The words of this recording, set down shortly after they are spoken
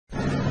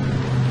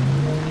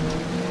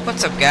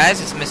What's up, guys?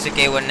 It's Mystic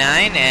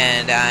 819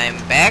 and I'm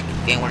back,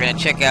 and we're gonna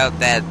check out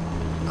that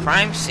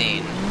crime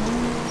scene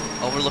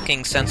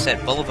overlooking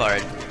Sunset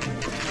Boulevard.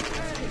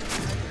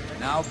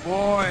 Now,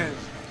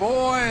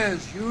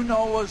 boys, you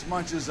know as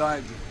much as I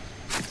do.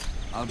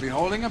 I'll be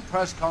holding a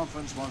press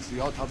conference once the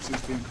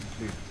autopsy's been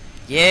completed.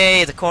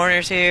 Yay, the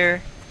coroner's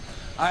here.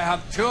 I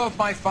have two of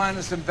my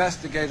finest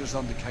investigators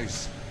on the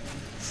case,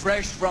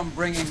 fresh from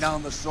bringing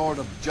down the sword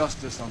of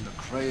justice on the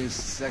crazed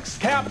sex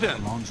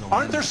Captain,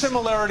 aren't there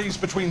similarities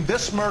between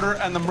this murder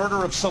and the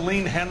murder of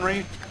Celine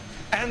Henry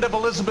and of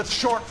Elizabeth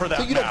Short, for that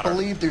matter? So you don't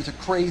believe there's a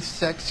crazed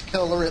sex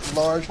killer at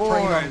large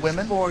preying on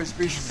women? Boys,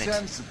 be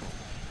sensible.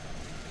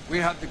 We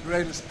have the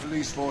greatest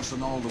police force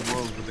in all the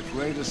world with the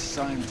greatest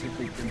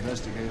scientific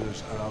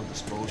investigators at our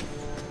disposal.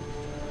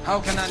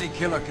 How can any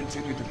killer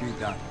continue to beat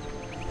that?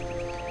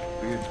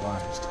 Be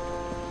advised.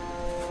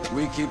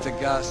 We keep the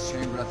gas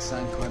chamber at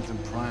San Quentin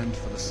primed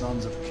for the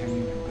sons of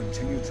Cain who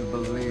continue to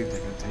believe they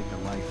can take a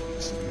life in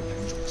the city of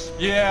angels.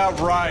 Yeah,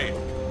 right.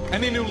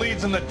 Any new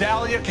leads in the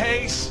Dahlia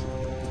case?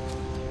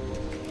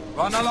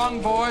 Run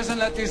along, boys, and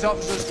let these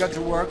officers get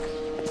to work.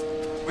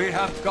 We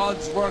have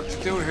God's work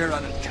to do here,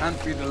 and it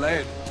can't be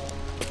delayed.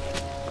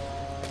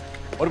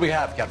 What do we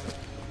have, Captain?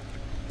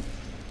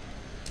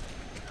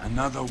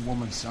 Another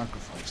woman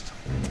sacrificed.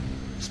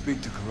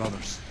 Speak to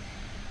Carruthers.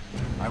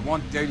 I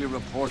want daily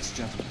reports,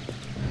 gentlemen.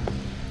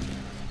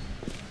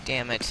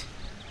 Damn it.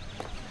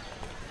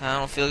 I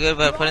don't feel good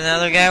about putting the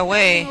other guy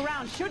away.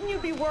 Shouldn't you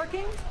be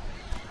working?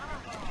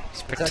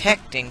 He's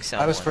protecting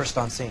someone. I was first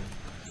on scene.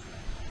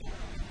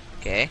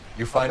 Okay.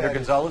 You find her,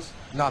 Gonzalez?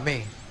 Not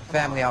me. The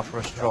family out for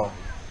a stroll.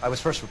 I was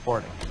first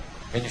reporting.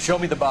 Can you show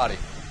me the body?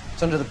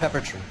 It's under the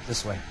pepper tree,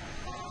 this way.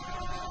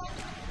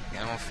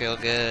 I don't feel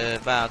good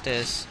about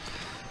this.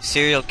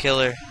 Serial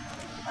killer.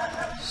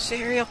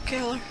 Serial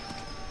killer.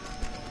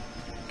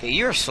 Okay,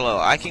 you're slow.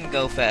 I can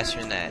go faster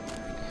than that.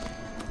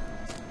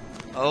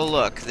 Oh,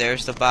 look,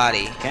 there's the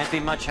body. Can't be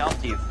much help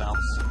to you,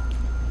 Phelps.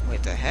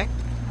 Wait, the heck?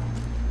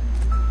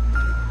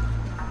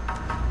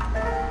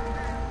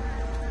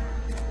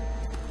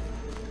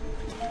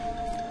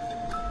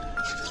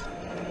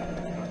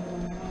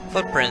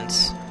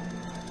 Footprints.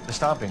 The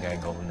stomping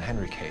angle in the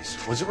Henry case.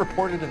 Was it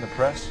reported in the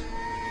press?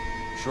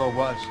 Sure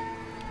was.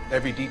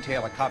 Every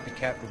detail a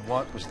copycat would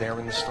want was there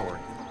in the story.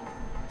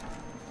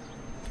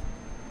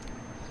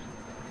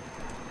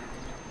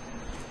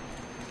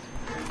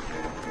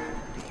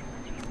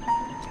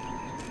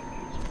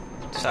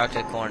 Talk to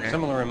the coroner.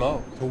 Similar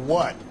MO. To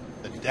what?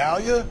 The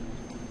Dahlia?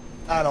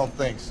 I don't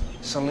think so.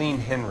 Celine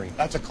Henry.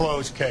 That's a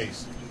closed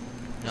case.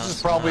 No, This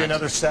is probably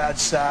another sad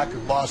sack who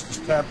lost his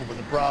temper with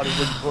a broad he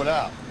wouldn't put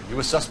out. Are you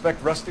a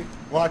suspect, Rusty?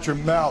 Watch your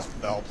mouth,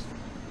 Phelps.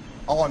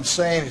 All I'm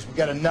saying is we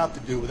got enough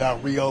to do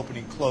without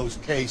reopening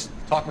closed cases.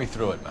 Talk me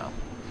through it, Mal.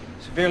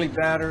 Severely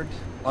battered,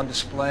 on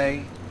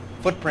display.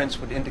 Footprints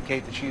would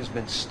indicate that she has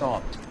been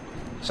stomped.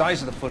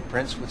 Size of the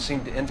footprints would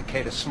seem to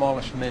indicate a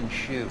smallish men's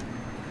shoe.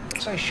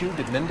 What size shoe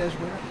did Mendez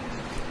wear?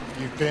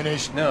 You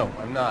finished? No,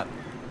 I'm not.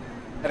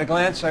 At a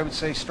glance, I would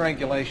say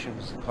strangulation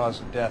was the cause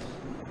of death.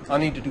 I'll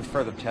need to do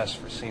further tests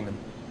for semen.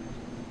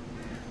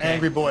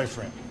 Angry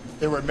boyfriend. If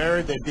they were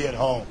married, they'd be at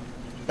home.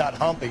 Not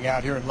humping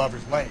out here in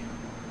Lover's Lane.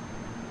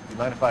 You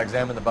mind if I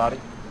examine the body?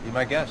 Be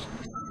my guest.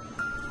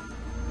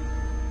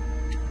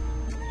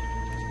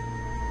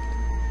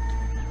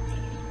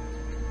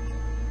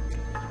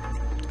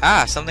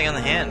 Ah, something on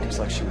the hand. Looks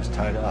like she was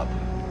tied up.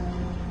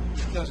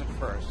 She does it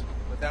first,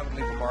 but that would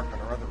leave a mark on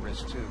her other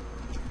wrist, too.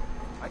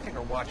 I think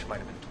her watch might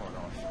have been torn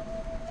off.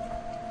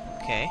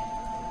 Okay.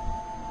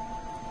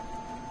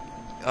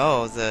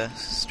 Oh, the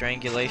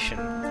strangulation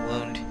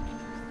wound.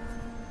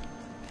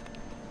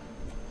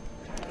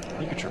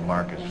 Look at your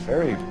mark. It's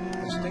very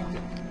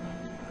Distinctive.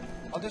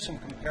 I'll do some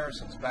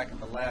comparisons back at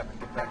the lab and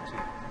get back to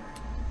you.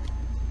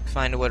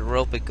 Find what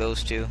rope it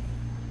goes to.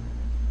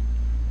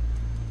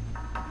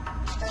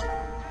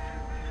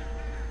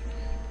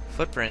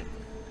 Footprint.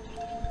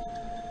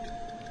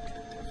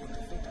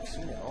 I've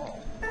seen it all.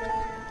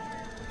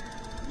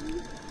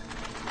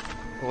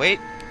 Wait.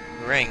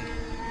 Ring.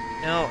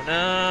 No,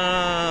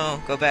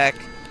 no. Go back.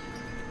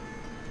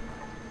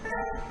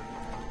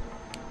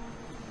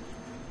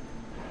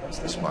 What's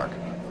this mark?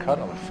 Cut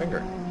on the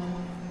finger.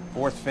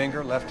 Fourth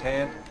finger, left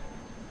hand.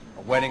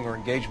 A wedding or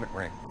engagement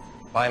ring.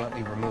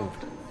 Violently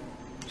removed.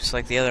 Just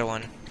like the other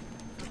one.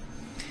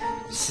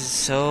 This is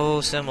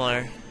so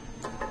similar.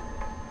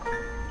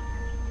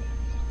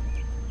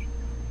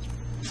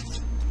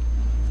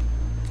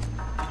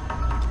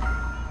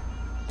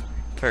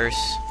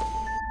 Purse.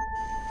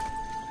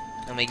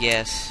 Let me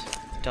guess.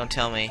 Don't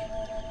tell me.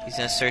 He's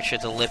gonna search for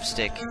the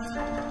lipstick.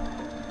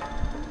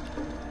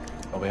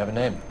 Oh, we have a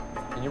name.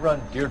 Can you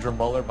run Deirdre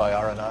Muller by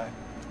R&I?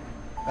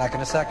 Back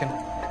in a second.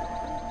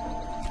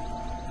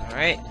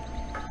 Alright.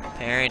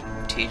 Parent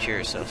Teacher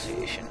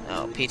Association.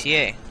 Oh,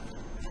 PTA.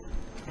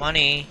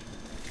 Money.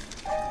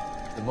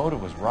 The motive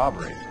was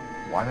robbery.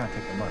 Why not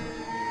take the money?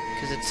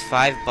 Because it's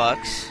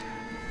 $5.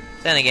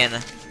 Then again,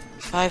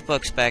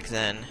 $5 back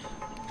then.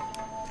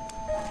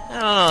 I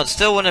don't know, it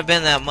still wouldn't have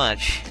been that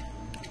much.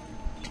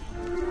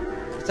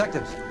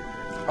 Detectives,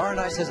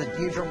 R&I says that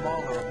Deirdre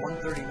Mahler of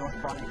 130 North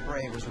Bonnie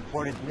Bray was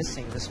reported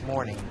missing this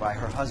morning by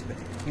her husband,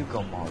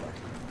 Hugo Mahler.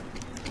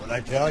 What'd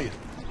I tell you?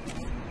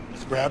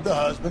 Just grab the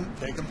husband,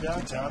 take him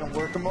downtown, and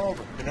work him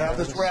over. Can have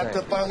this wrapped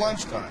up by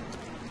lunchtime.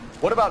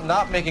 What about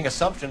not making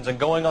assumptions and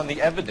going on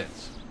the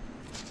evidence?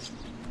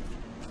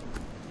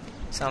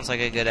 Sounds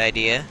like a good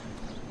idea.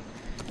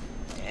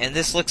 And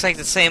this looks like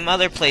the same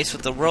other place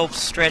with the ropes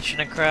stretching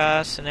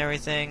across and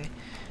everything.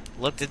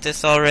 Looked at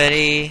this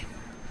already.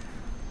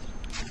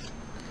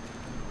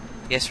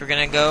 Guess we're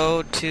gonna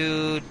go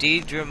to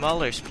Deirdre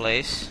Muller's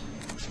place.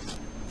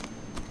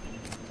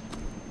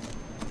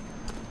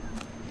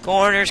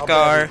 Coroner's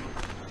car.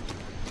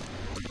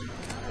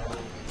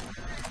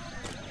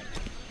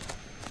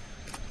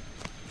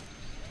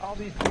 All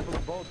these people are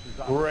both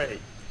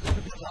great. How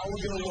are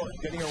we gonna look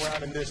getting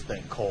around in this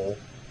thing, Cole?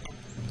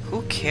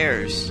 Who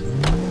cares?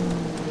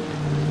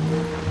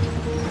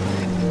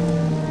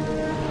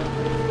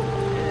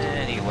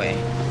 Anyway.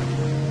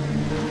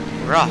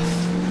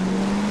 Rough.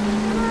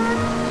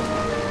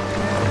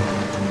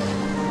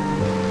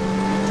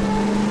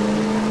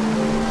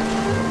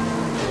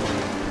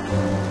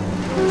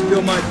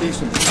 Still might be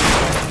some.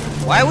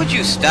 Why would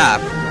you stop?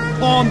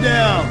 Calm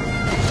down.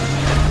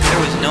 There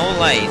was no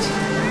light.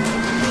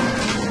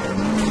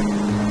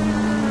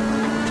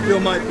 Still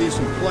might be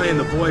some playing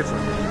the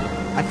boyfriend.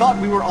 I thought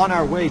we were on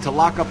our way to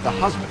lock up the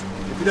husband.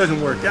 If he doesn't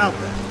work out,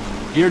 then.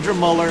 Deirdre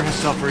Muller has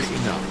suffered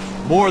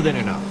enough. More than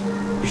enough.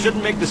 You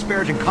shouldn't make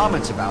disparaging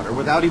comments about her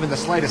without even the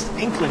slightest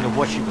inkling of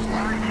what she was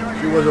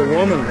like. She was a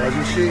woman,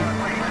 wasn't she?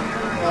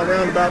 Well,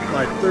 around about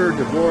my third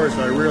divorce,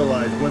 I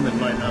realized women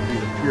might not be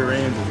the pure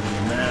angels we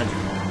imagine.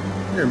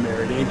 You're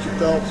married, ain't you,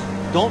 Phelps?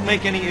 Don't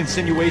make any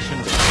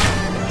insinuations.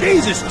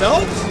 Jesus,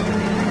 Phelps!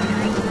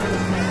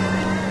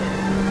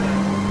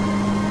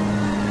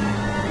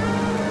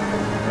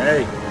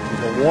 Hey,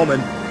 she's a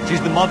woman.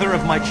 She's the mother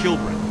of my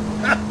children.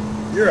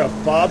 You're a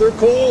father,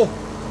 Cole?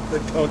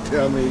 But don't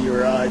tell me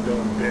your eye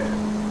don't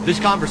bend. This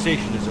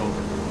conversation is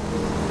over.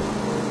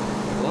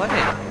 What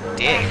a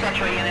dick.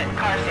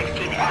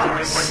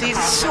 See,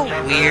 it's so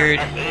weird.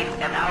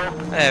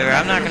 Whatever,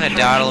 I'm not gonna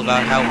dawdle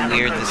about how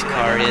weird this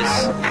car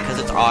is, because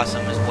it's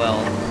awesome as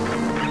well.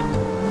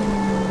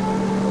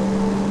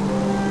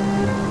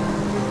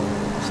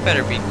 This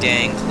better be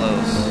dang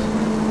close.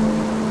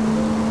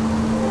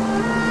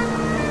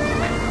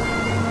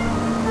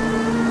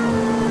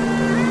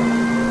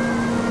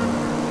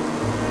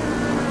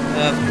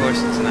 Of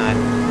course it's not.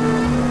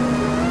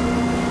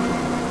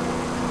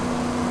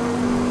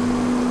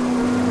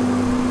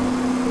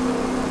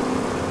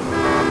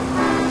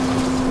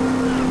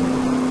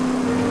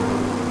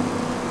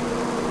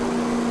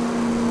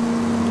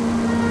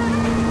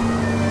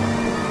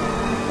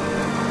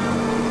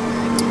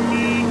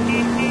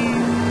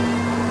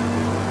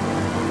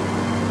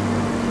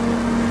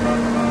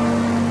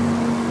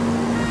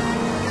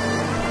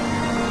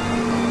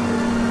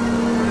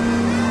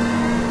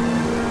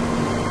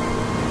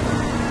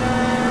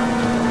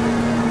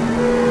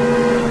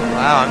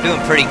 Wow, I'm doing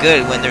pretty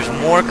good when there's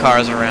more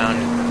cars around.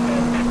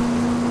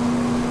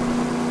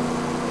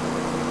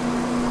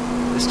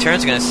 This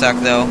turn's gonna suck,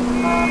 though.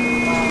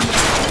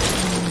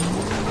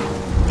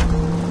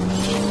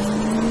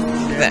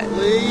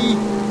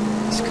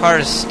 This car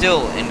is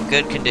still in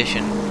good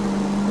condition.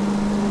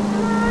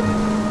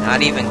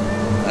 Not even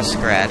a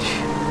scratch.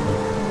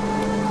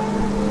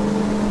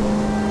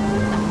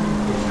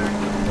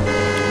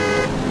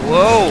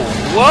 Whoa!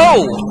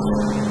 Whoa!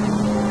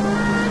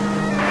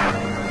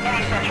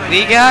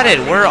 We got it.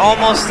 We're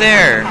almost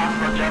there.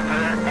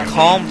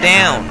 Calm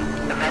down.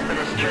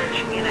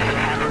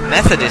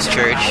 Methodist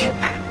Church?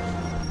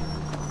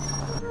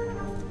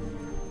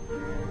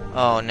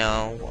 Oh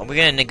no. Are we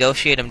gonna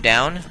negotiate him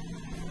down?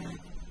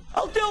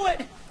 I'll do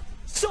it!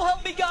 So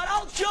help me God,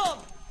 I'll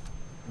jump!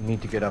 You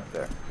need to get up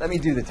there. Let me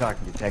do the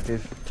talking,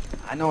 detective.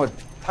 I know a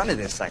ton of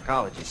this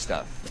psychology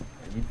stuff.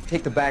 You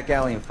take the back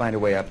alley and find a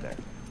way up there.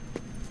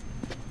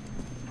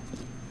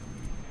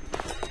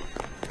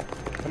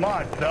 Come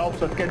on,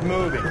 Phelps, let's get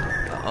moving.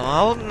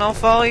 I'll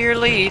follow your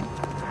lead.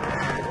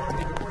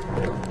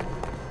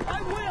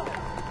 I will!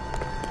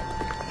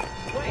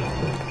 Wait,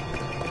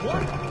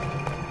 what?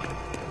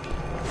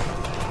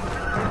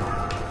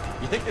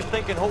 You think this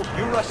thing can hold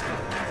you, Rusty?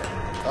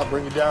 I'll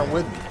bring you down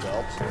with me,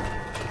 Phelps.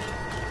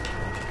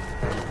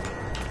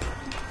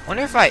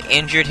 Wonder if I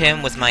injured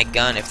him with my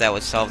gun, if that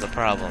would solve the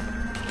problem.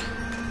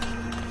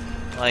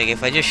 Like,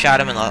 if I just shot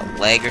him in the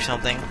leg or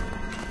something.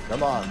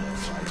 Come on, then,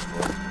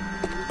 Maestro.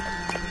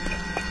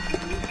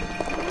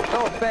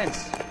 No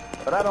offense,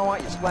 but I don't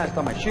want you splashed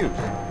on my shoes.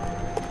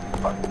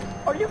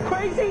 Are you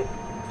crazy?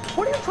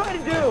 What are you trying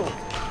to do?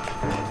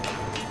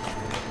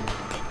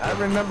 I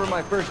remember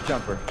my first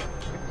jumper.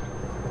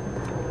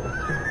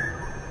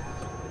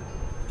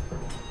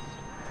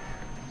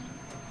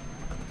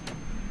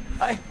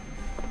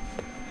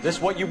 This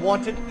what you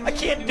wanted? I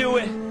can't do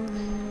it.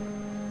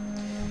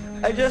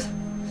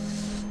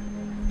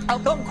 I'll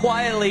come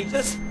quietly,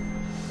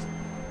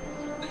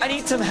 I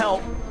need some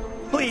help.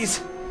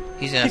 Please.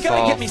 He's gonna You gotta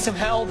fall. get me some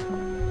help.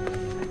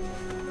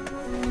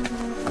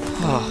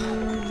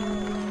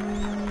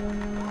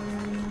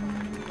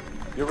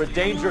 You're a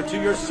danger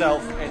to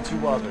yourself and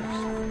to others.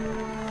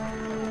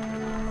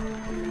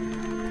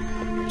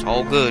 It's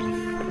all good.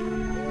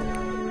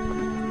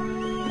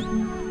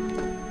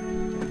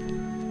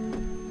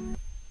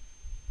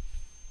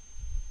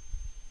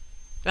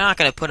 They're not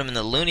gonna put him in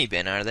the loony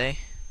bin, are they?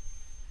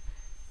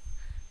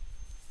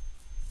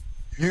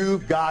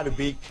 You've got to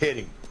be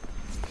kidding.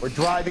 We're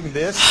driving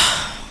this?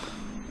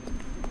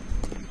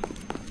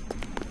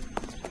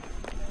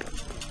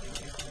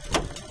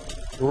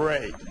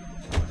 Great.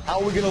 How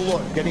are we gonna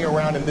look getting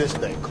around in this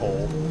thing,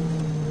 Cole?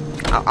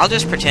 I'll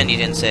just pretend you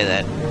didn't say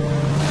that.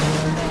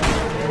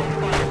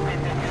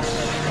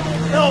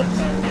 No!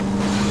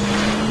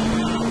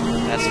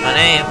 That's my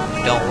name.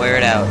 Don't wear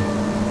it out.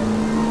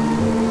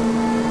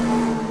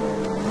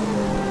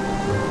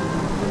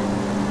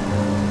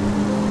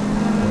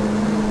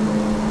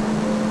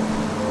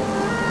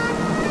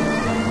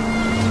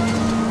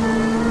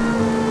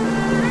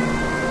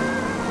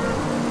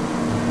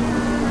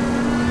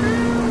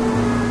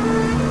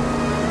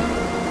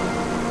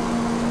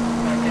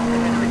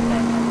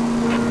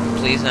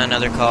 Please, not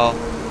another call.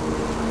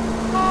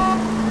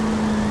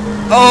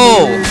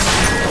 Oh!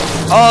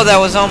 Oh, that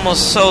was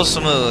almost so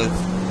smooth.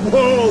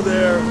 Whoa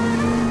there!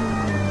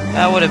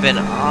 That would have been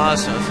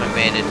awesome if I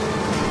made it.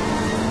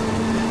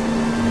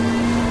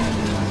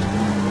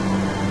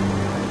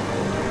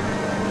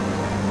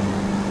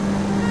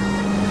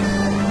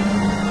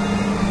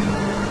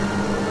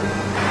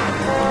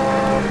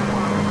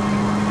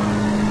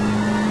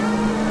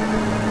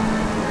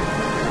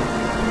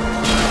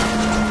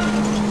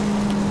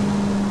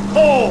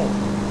 Cole!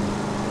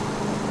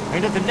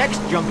 And at the next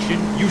junction,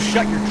 you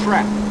shut your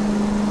trap.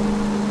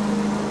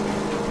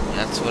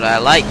 That's what I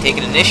like,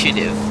 taking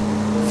initiative.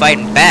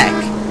 Fighting back.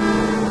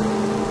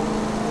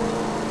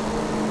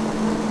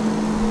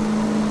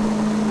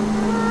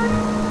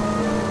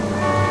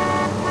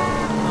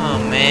 Oh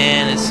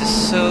man, this is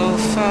so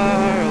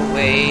far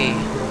away.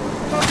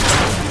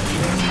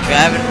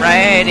 Driving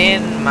right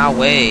in my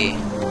way.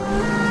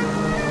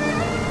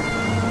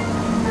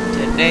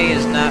 Today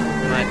is not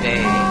my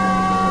day.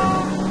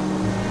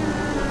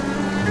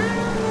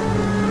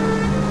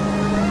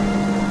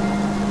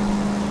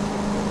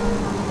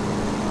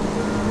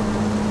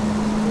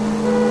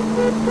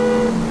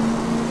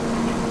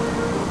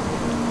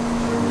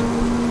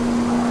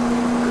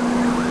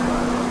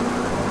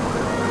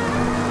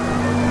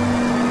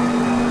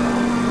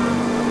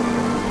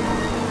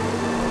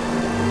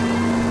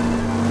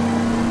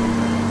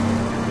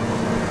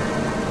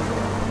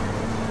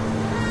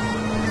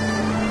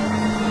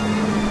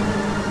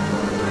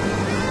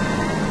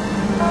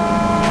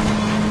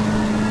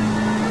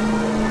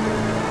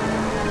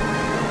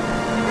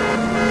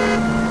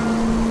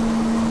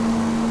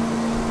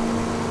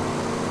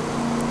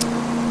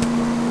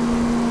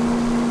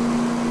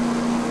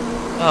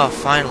 Oh,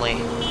 finally.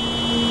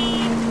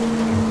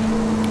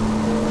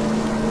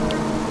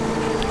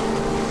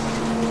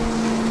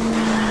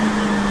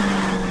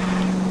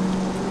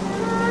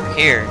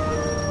 Here.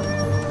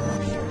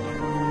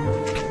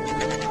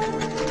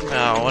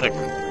 Oh, what a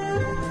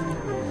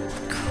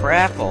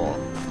crapple.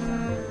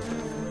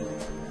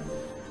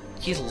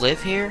 You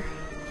live here?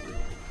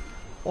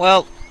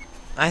 Well,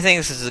 I think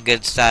this is a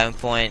good starting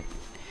point.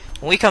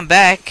 When we come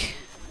back...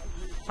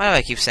 Why do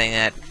I keep saying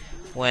that?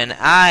 When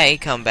I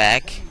come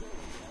back...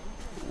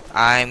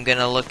 I'm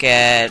gonna look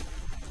at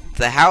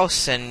the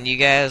house and you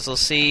guys will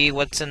see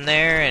what's in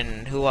there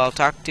and who I'll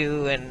talk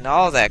to and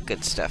all that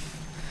good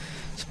stuff.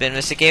 It's been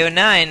Mr. K09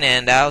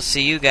 and I'll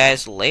see you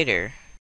guys later.